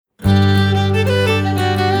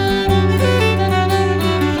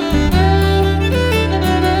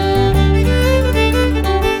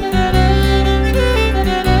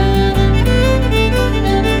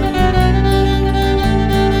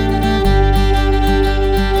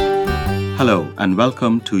Hello and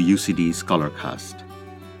welcome to UCD Scholarcast.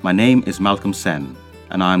 My name is Malcolm Sen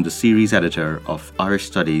and I am the series editor of Irish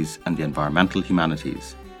Studies and the Environmental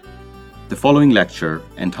Humanities. The following lecture,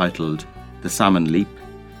 entitled The Salmon Leap,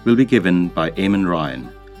 will be given by Eamon Ryan,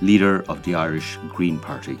 leader of the Irish Green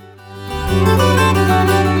Party.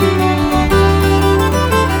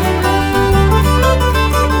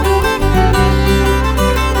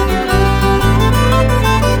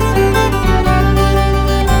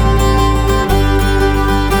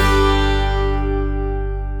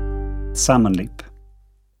 Salmon leap.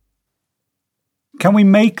 Can we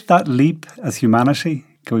make that leap as humanity?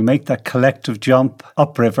 Can we make that collective jump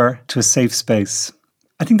upriver to a safe space?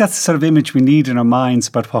 I think that's the sort of image we need in our minds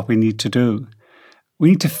about what we need to do.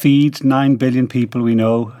 We need to feed 9 billion people we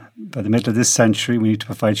know by the middle of this century. We need to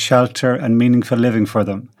provide shelter and meaningful living for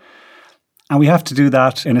them. And we have to do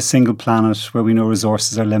that in a single planet where we know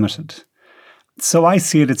resources are limited. So I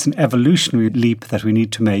see it's an evolutionary leap that we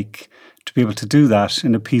need to make to be able to do that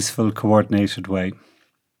in a peaceful, coordinated way.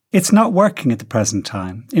 It's not working at the present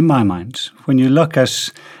time, in my mind. When you look at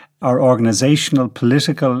our organisational,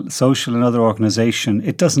 political, social and other organisation,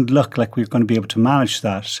 it doesn't look like we're going to be able to manage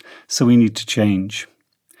that, so we need to change.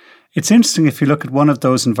 It's interesting if you look at one of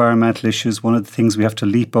those environmental issues, one of the things we have to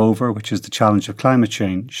leap over, which is the challenge of climate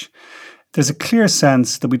change. There's a clear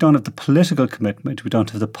sense that we don't have the political commitment, we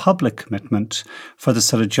don't have the public commitment for the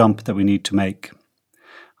sort of jump that we need to make.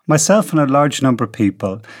 Myself and a large number of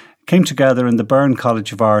people came together in the Byrne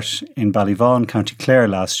College of Art in Ballyvaughan, County Clare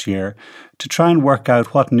last year to try and work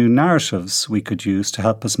out what new narratives we could use to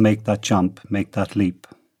help us make that jump, make that leap.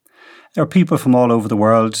 There are people from all over the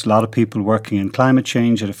world, a lot of people working in climate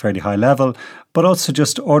change at a fairly high level, but also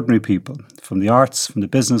just ordinary people from the arts, from the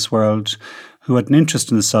business world, who had an interest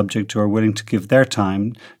in the subject, who are willing to give their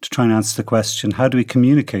time to try and answer the question, how do we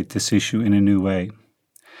communicate this issue in a new way?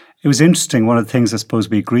 It was interesting, one of the things I suppose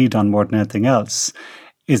we agreed on more than anything else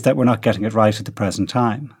is that we're not getting it right at the present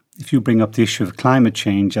time. If you bring up the issue of climate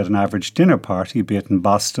change at an average dinner party, be it in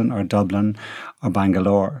Boston or Dublin or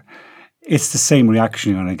Bangalore, it's the same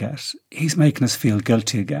reaction you're going to get. He's making us feel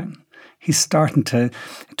guilty again. He's starting to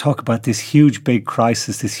talk about this huge big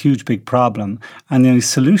crisis, this huge big problem, and the only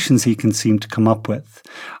solutions he can seem to come up with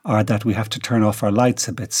are that we have to turn off our lights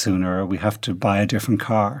a bit sooner or we have to buy a different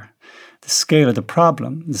car. The scale of the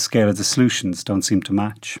problem, the scale of the solutions don't seem to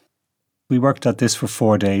match. We worked at this for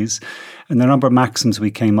 4 days, and the number of maxims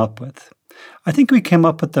we came up with. I think we came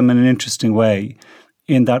up with them in an interesting way,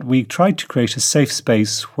 in that we tried to create a safe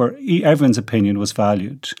space where everyone's opinion was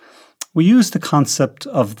valued. We used the concept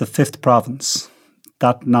of the fifth province,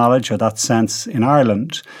 that knowledge or that sense in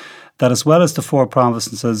Ireland, that as well as the 4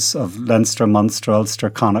 provinces of Leinster, Munster,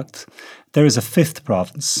 Ulster, Connacht, there is a fifth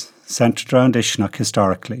province, centred around Uisneach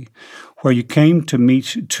historically, where you came to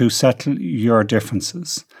meet to settle your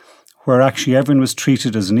differences, where actually everyone was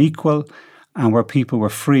treated as an equal and where people were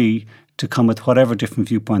free to come with whatever different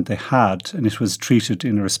viewpoint they had, and it was treated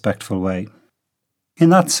in a respectful way.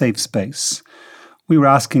 In that safe space, we were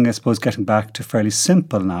asking, I suppose, getting back to fairly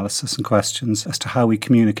simple analysis and questions as to how we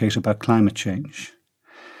communicate about climate change.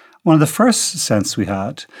 One of the first sense we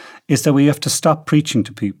had is that we have to stop preaching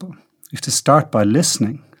to people. We have to start by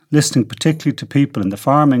listening particularly to people in the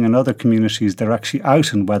farming and other communities that are actually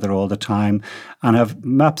out in weather all the time and have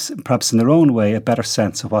perhaps in their own way, a better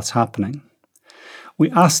sense of what's happening.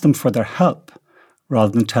 We ask them for their help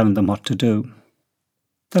rather than telling them what to do.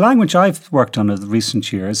 The language I've worked on in the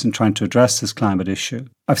recent years in trying to address this climate issue,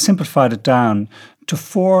 I've simplified it down to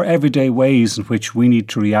 4 everyday ways in which we need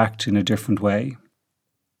to react in a different way.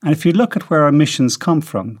 And if you look at where our emissions come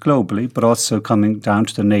from globally, but also coming down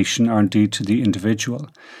to the nation or indeed to the individual,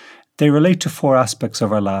 they relate to 4 aspects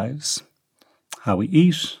of our lives. How we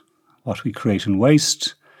eat, what we create and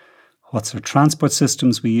waste, what sort of transport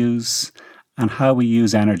systems we use, and how we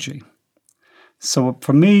use energy. So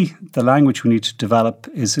for me, the language we need to develop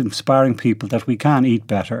is inspiring people that we can eat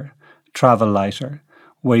better, travel lighter,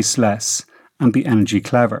 waste less, and be energy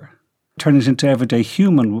clever. Turn it into everyday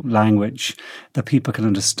human language that people can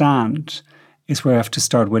understand is where I have to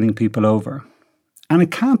start winning people over. And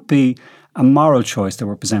it can't be a moral choice that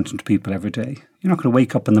we're presenting to people every day. You're not going to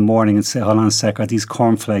wake up in the morning and say, hold on a sec, are these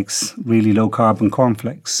cornflakes really low carbon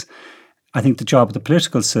cornflakes? I think the job of the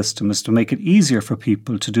political system is to make it easier for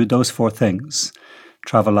people to do those 4 things: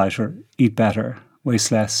 travel lighter, eat better,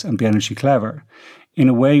 waste less, and be energy clever, in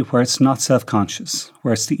a way where it's not self-conscious,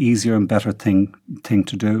 where it's the easier and better thing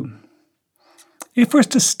to do. If we're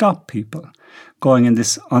to stop people going in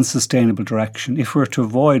this unsustainable direction, if we're to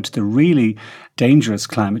avoid the really dangerous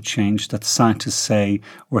climate change that scientists say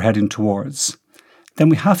we're heading towards, then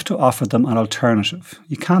we have to offer them an alternative.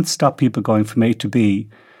 You can't stop people going from A to B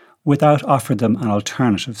without offering them an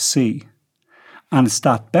alternative, C. And it's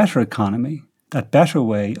that better economy, that better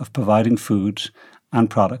way of providing food and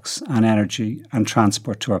products and energy and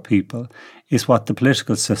transport to our people is what the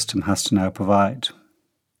political system has to now provide.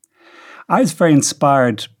 I was very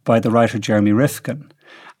inspired by the writer Jeremy Rifkin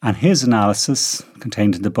and his analysis,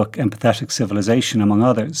 contained in the book Empathetic Civilization, among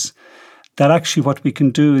others, that actually what we can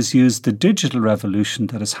do is use the digital revolution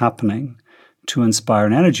that is happening to inspire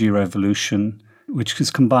an energy revolution which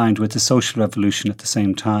is combined with the social revolution at the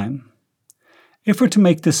same time. If we're to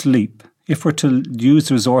make this leap, if we're to use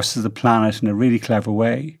the resources of the planet in a really clever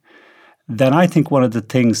way, then I think one of the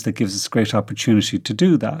things that gives us great opportunity to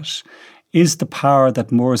do that is the power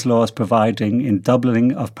that Moore's Law is providing in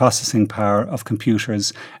doubling of processing power of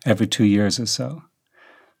computers every 2 years or so.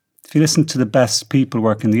 If you listen to the best people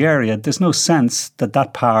work in the area, there's no sense that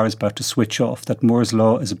that power is about to switch off, that Moore's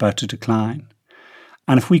Law is about to decline.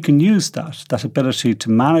 And if we can use that ability to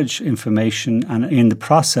manage information and in the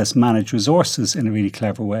process manage resources in a really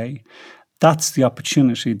clever way, that's the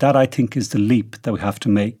opportunity. That, I think, is the leap that we have to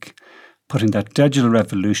make, putting that digital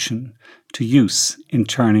revolution to use in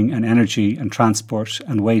turning an energy and transport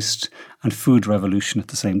and waste and food revolution at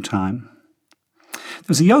the same time. There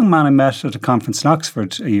was a young man I met at a conference in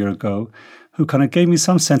Oxford a year ago who kind of gave me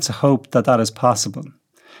some sense of hope that that is possible.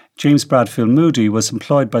 James Bradfield Moody was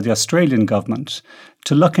employed by the Australian government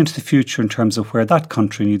to look into the future in terms of where that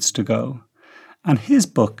country needs to go. And his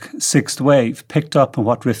book, Sixth Wave, picked up on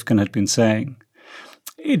what Rifkin had been saying.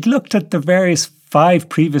 It looked at the various 5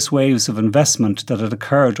 previous waves of investment that had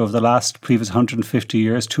occurred over the last previous 150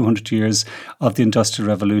 years, 200 years of the Industrial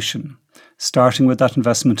Revolution, starting with that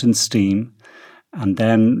investment in steam, and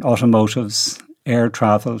then automotives, air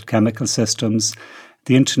travel, chemical systems,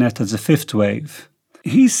 the internet as a 5th wave.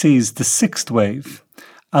 He sees the 6th wave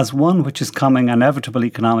as one which is coming an inevitable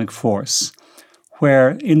economic force,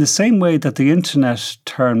 where in the same way that the internet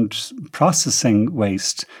turned processing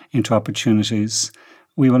waste into opportunities,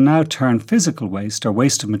 we will now turn physical waste or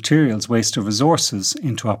waste of materials, waste of resources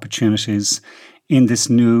into opportunities in this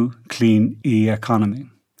new clean e-economy.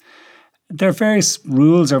 There are various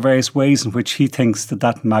rules or various ways in which he thinks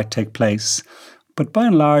that might take place. But by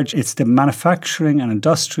and large, it's the manufacturing and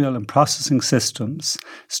industrial and processing systems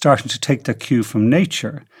starting to take their cue from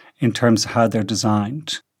nature in terms of how they're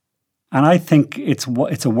designed. And I think it's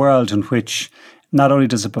a world in which not only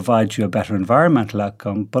does it provide you a better environmental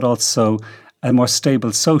outcome, but also a more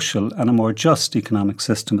stable social and a more just economic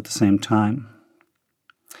system at the same time.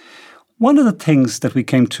 One of the things that we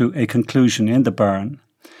came to a conclusion in the Burn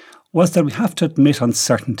was that we have to admit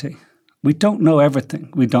uncertainty. We don't know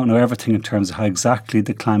everything. We don't know everything in terms of how exactly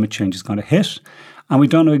the climate change is going to hit, and we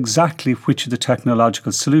don't know exactly which of the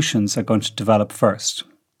technological solutions are going to develop first.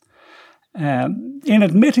 In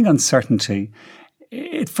admitting uncertainty,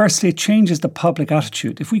 it changes the public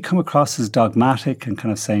attitude. If we come across as dogmatic and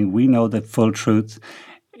kind of saying we know the full truth,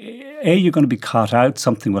 A, you're going to be caught out,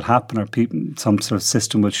 something will happen, or some sort of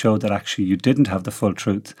system will show that actually you didn't have the full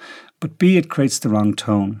truth. But B, it creates the wrong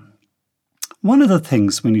tone. One of the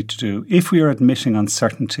things we need to do, if we are admitting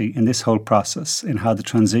uncertainty in this whole process, in how the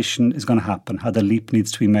transition is going to happen, how the leap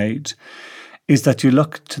needs to be made, is that you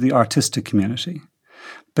look to the artistic community.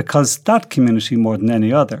 Because that community, more than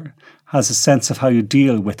any other, has a sense of how you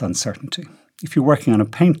deal with uncertainty. If you're working on a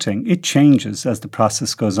painting, it changes as the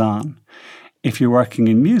process goes on. If you're working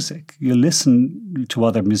in music, you listen to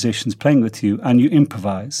other musicians playing with you and you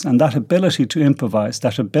improvise. And that ability to improvise,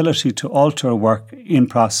 that ability to alter a work in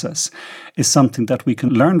process is something that we can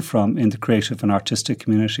learn from in the creative and artistic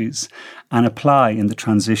communities and apply in the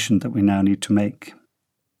transition that we now need to make.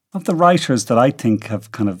 Of the writers that I think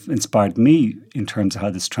have kind of inspired me in terms of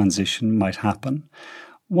how this transition might happen,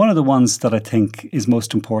 one of the ones that I think is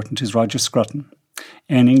most important is Roger Scruton,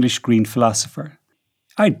 an English green philosopher.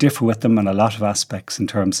 I differ with them in a lot of aspects in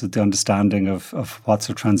terms of the understanding of what sort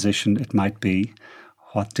of transition it might be,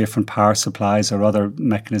 what different power supplies or other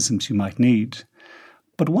mechanisms you might need.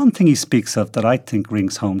 But one thing he speaks of that I think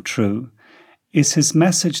rings home true is his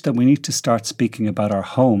message that we need to start speaking about our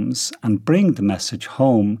homes and bring the message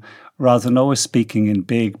home rather than always speaking in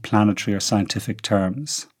big planetary or scientific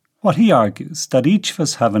terms. What he argues, that each of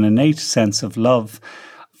us have an innate sense of love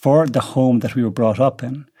for the home that we were brought up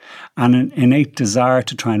in, and an innate desire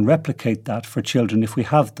to try and replicate that for children if we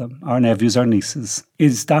have them, our nephews, our nieces,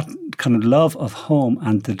 is that kind of love of home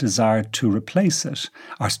and the desire to replace it,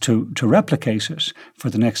 or to replicate it for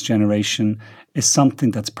the next generation, is something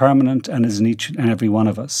that's permanent and is in each and every one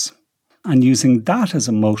of us. And using that as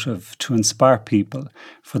a motive to inspire people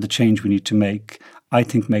for the change we need to make, I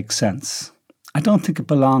think makes sense. I don't think it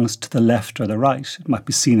belongs to the left or the right. It might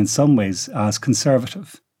be seen in some ways as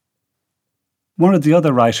conservative. One of the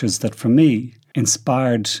other writers that, for me,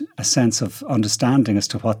 inspired a sense of understanding as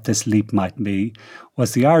to what this leap might be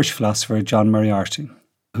was the Irish philosopher John Moriarty,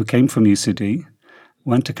 who came from UCD,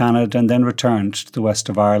 went to Canada and then returned to the west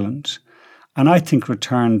of Ireland. And I think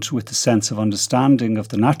returned with a sense of understanding of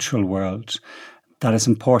the natural world that is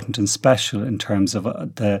important and special in terms of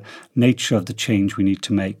the nature of the change we need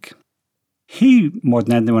to make. He, more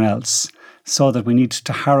than anyone else, saw that we needed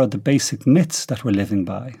to harrow the basic myths that we're living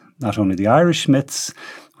by. Not only the Irish myths,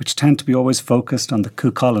 which tend to be always focused on the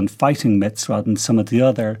Cuchulainn fighting myths rather than some of the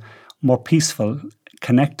other more peaceful,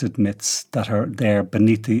 connected myths that are there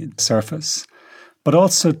beneath the surface, but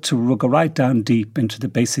also to go right down deep into the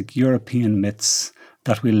basic European myths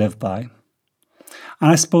that we live by.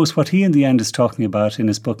 And I suppose what he in the end is talking about in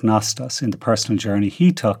his book Nostos, in the personal journey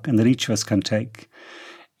he took and that each of us can take,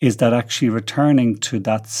 is that actually returning to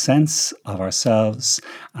that sense of ourselves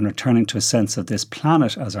and returning to a sense of this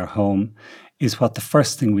planet as our home is what the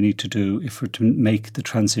first thing we need to do if we're to make the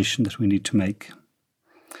transition that we need to make.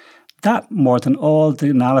 That, more than all the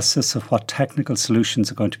analysis of what technical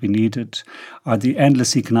solutions are going to be needed, are the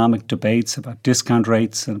endless economic debates about discount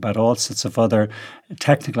rates and about all sorts of other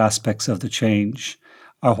technical aspects of the change,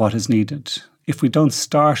 are what is needed. If we don't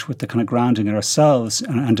start with the kind of grounding in ourselves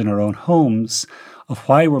and in our own homes of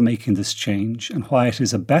why we're making this change and why it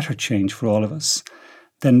is a better change for all of us,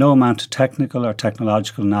 then no amount of technical or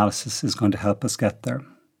technological analysis is going to help us get there.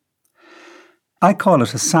 I call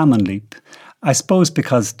it a salmon leap. I suppose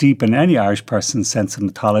because deep in any Irish person's sense of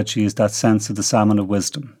mythology is that sense of the salmon of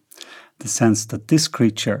wisdom, the sense that this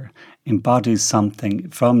creature embodies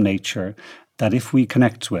something from nature that if we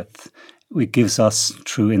connect with, it gives us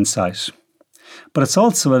true insight. But it's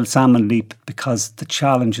also a salmon leap because the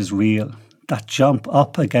challenge is real. That jump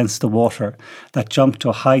up against the water, that jump to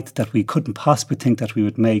a height that we couldn't possibly think that we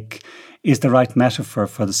would make, is the right metaphor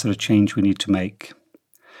for the sort of change we need to make.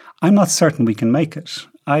 I'm not certain we can make it.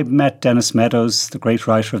 I met Dennis Meadows, the great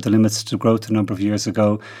writer of The Limits to Growth, a number of years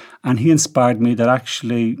ago, and he inspired me that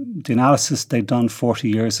actually the analysis they'd done 40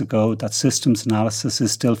 years ago, that systems analysis,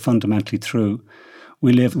 is still fundamentally true.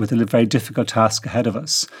 We live with a very difficult task ahead of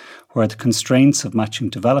us, where the constraints of matching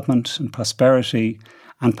development and prosperity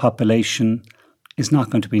and population is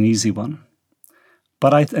not going to be an easy one.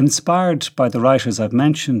 But I'm inspired by the writers I've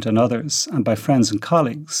mentioned and others, and by friends and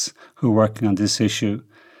colleagues who are working on this issue,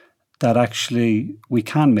 that actually we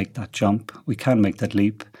can make that jump, we can make that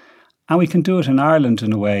leap, and we can do it in Ireland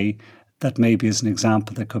in a way that maybe is an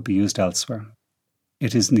example that could be used elsewhere.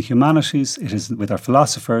 It is in the humanities, it is with our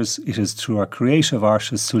philosophers, it is through our creative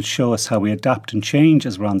artists who will show us how we adapt and change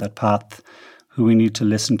as we're on that path, who we need to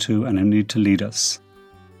listen to and who need to lead us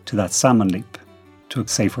to that salmon leap, to a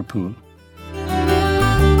safer pool.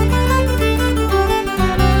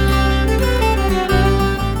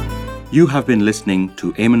 You have been listening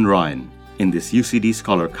to Eamon Ryan in this UCD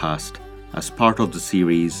Scholarcast as part of the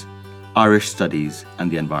series Irish Studies and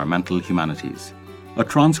the Environmental Humanities. A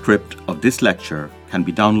transcript of this lecture can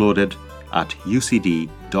be downloaded at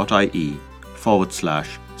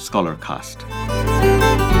ucd.ie/scholarcast.